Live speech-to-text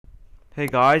Hey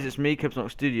guys, it's me,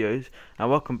 Kibsnock Studios, and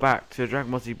welcome back to the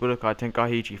Dragonball Z Budokai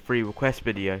Tenkaichi free request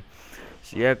video.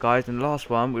 So yeah guys, in the last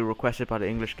one we were requested by the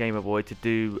English Gamer Boy to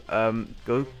do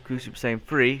Goku Super Saiyan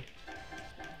 3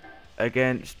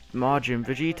 against Majin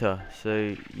Vegeta.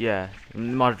 So yeah,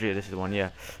 Majin Vegeta, this is the one, yeah.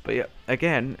 But yeah,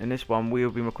 again, in this one we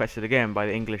have been requested again by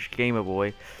the English Gamer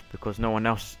Boy because no one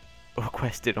else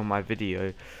requested on my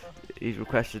video. He's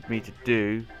requested me to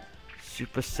do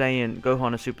Super Saiyan,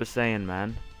 Gohan and Super Saiyan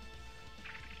Man.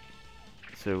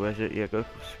 So where's it? Yeah,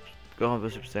 Gohan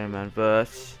vs Super Saiyaman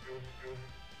versus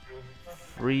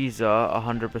Frieza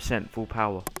 100% full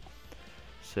power.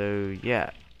 So yeah.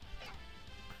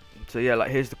 Like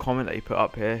here's the comment that he put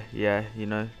up here. Yeah, you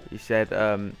know, he said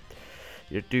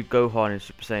you do Gohan in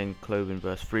Super Saiyan clothing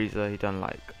versus Frieza. He done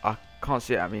like, I can't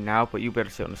see it at me now, but you'll be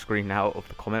able to see it on the screen now of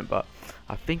the comment. But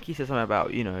I think he said something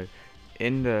about, you know,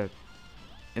 in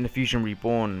the Fusion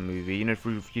Reborn movie, you know,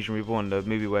 through Fusion Reborn, the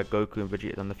movie where Goku and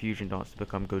Vegeta done the fusion dance to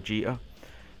become Gogeta.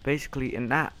 Basically, in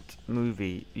that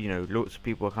movie, you know, lots of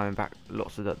people are coming back.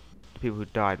 Lots of the people who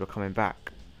died were coming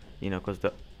back, you know, because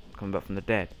they're coming back from the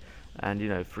dead. And you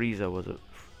know,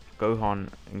 Gohan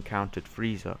encountered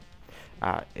Frieza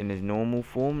in his normal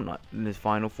form, not in his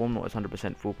final form, not his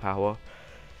 100% full power.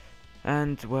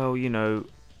 And well, you know,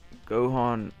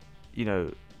 Gohan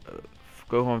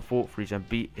fought Frieza and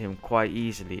beat him quite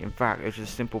easily. In fact, it was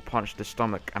just a simple punch to the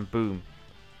stomach and boom,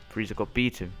 Frieza got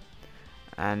beaten.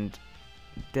 And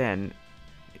then,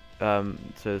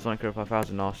 so Sonic Hero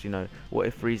 5000 asked, you know, what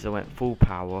if Frieza went full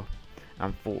power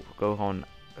and fought Gohan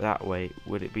that way?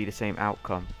 Would it be the same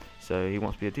outcome? So he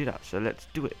wants me to do that. So let's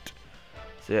do it.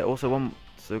 So yeah,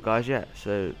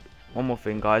 so one more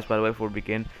thing, guys. By the way, before we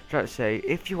begin, I'd like to say,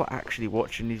 if you are actually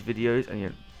watching these videos and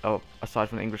you're aside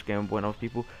from the English Gamer Boy and other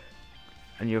people,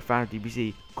 and you're a fan of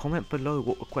DBZ, comment below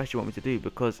what request you want me to do,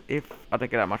 because if I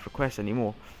don't get that much requests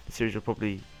anymore, the series will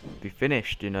probably be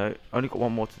finished, you know. Only got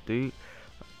one more to do,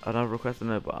 another request, I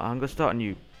don't know, but I'm going to start a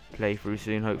new playthrough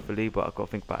soon, hopefully, but I've got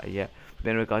to think about it yet. But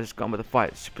anyway guys, let's get on with the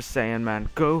fight. Super Saiyan Man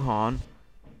Gohan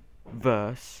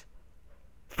versus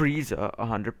Frieza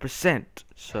 100%.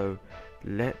 So,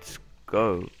 let's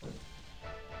go.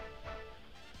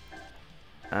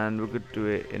 And we're going to do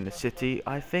it in the city,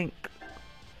 I think,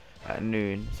 at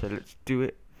noon, so let's do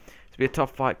it. It's be a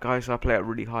tough fight, guys. I play at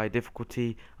really high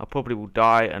difficulty. I probably will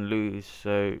die and lose,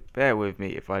 so bear with me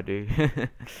if I do.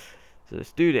 So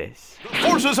let's do this. The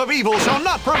forces of evil shall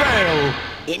not prevail.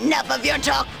 Enough of your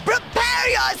talk. Prepare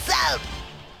yourself.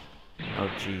 Oh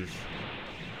jeez.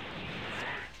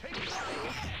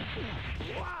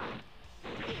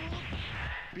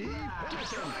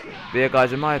 But yeah,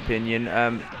 guys, in my opinion,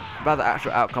 about the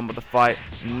actual outcome of the fight,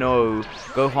 no,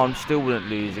 Gohan still wouldn't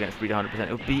lose against Frieza 100%.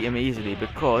 It would beat him easily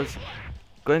because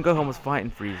Gohan was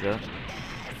fighting Frieza.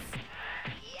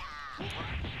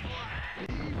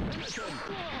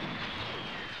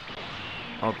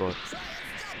 Oh god.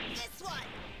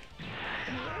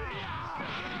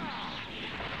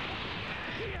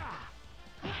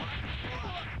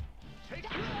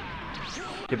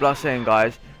 Yeah, but I was saying,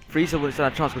 guys, Frieza wouldn't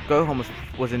stand a chance because Gohan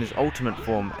was in his ultimate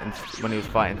form when he was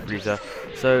fighting Frieza.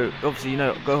 So obviously, you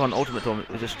know, Gohan ultimate form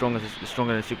is stronger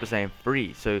than Super Saiyan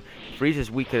 3. So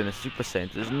Frieza's weaker than a Super Saiyan.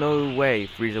 So there's no way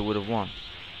Frieza would have won.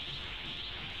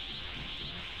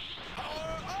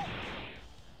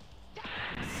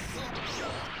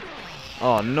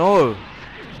 Oh no!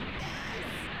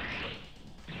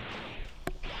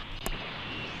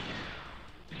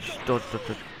 Dodge.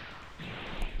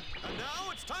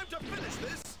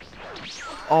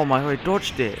 Oh my god, he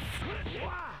dodged it.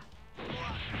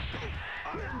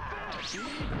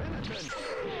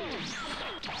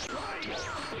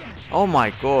 Oh my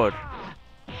god.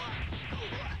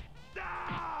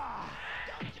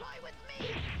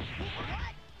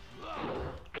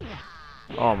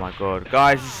 Oh my god.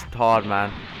 Guys, this is hard,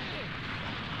 man.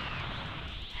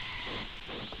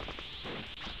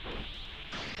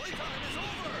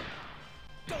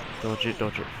 Dodge it.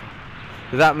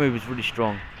 That move is really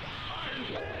strong.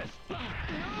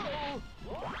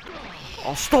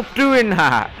 Oh, stop doing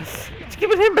that! It's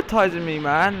giving hypnotizing me,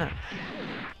 man.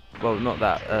 Well, not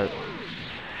that.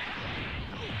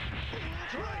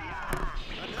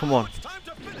 Come on.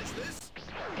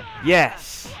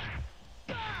 Yes.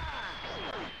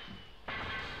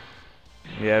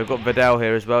 Yeah, we've got Videl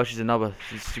here as well. She's a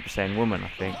Super Saiyan woman,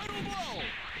 I think.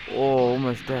 Oh,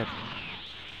 almost dead.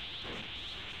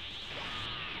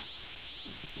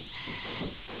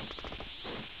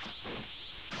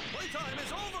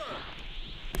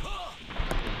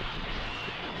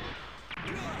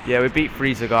 Yeah, we beat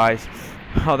Frieza, guys.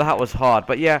 Oh, that was hard.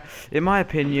 But yeah, in my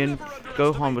opinion,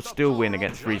 Gohan would still win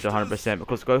against Frieza 100%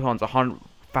 because Gohan's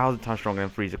 100,000 times stronger than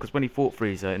Frieza. Because when he fought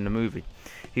Frieza in the movie,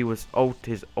 he was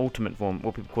his ultimate form,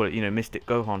 what people call it, you know, Mystic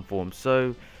Gohan form.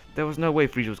 So there was no way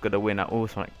Frieza was going to win at all,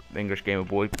 Sonic the English Gamer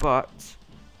Boy. But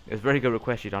it was a very good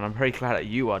request you done. I'm very glad that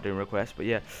you are doing requests. But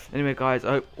yeah, anyway, guys,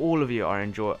 I hope all of you are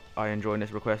enjoying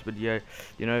this request video.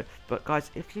 You know, but guys,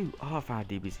 if you are a fan of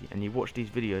DBZ and you watch these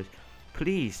videos,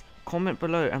 please comment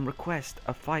below and request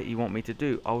a fight you want me to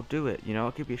do. I'll do it. You know,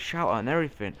 I'll give you a shout out and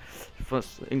everything. For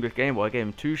English Game Boy, I gave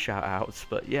him 2 shout outs.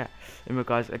 But yeah, anyway,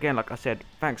 guys, again, like I said,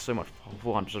 thanks so much for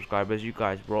 400 subscribers. You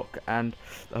guys rock, and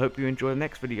I hope you enjoy the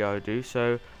next video I do.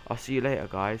 So I'll see you later,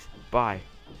 guys. Bye.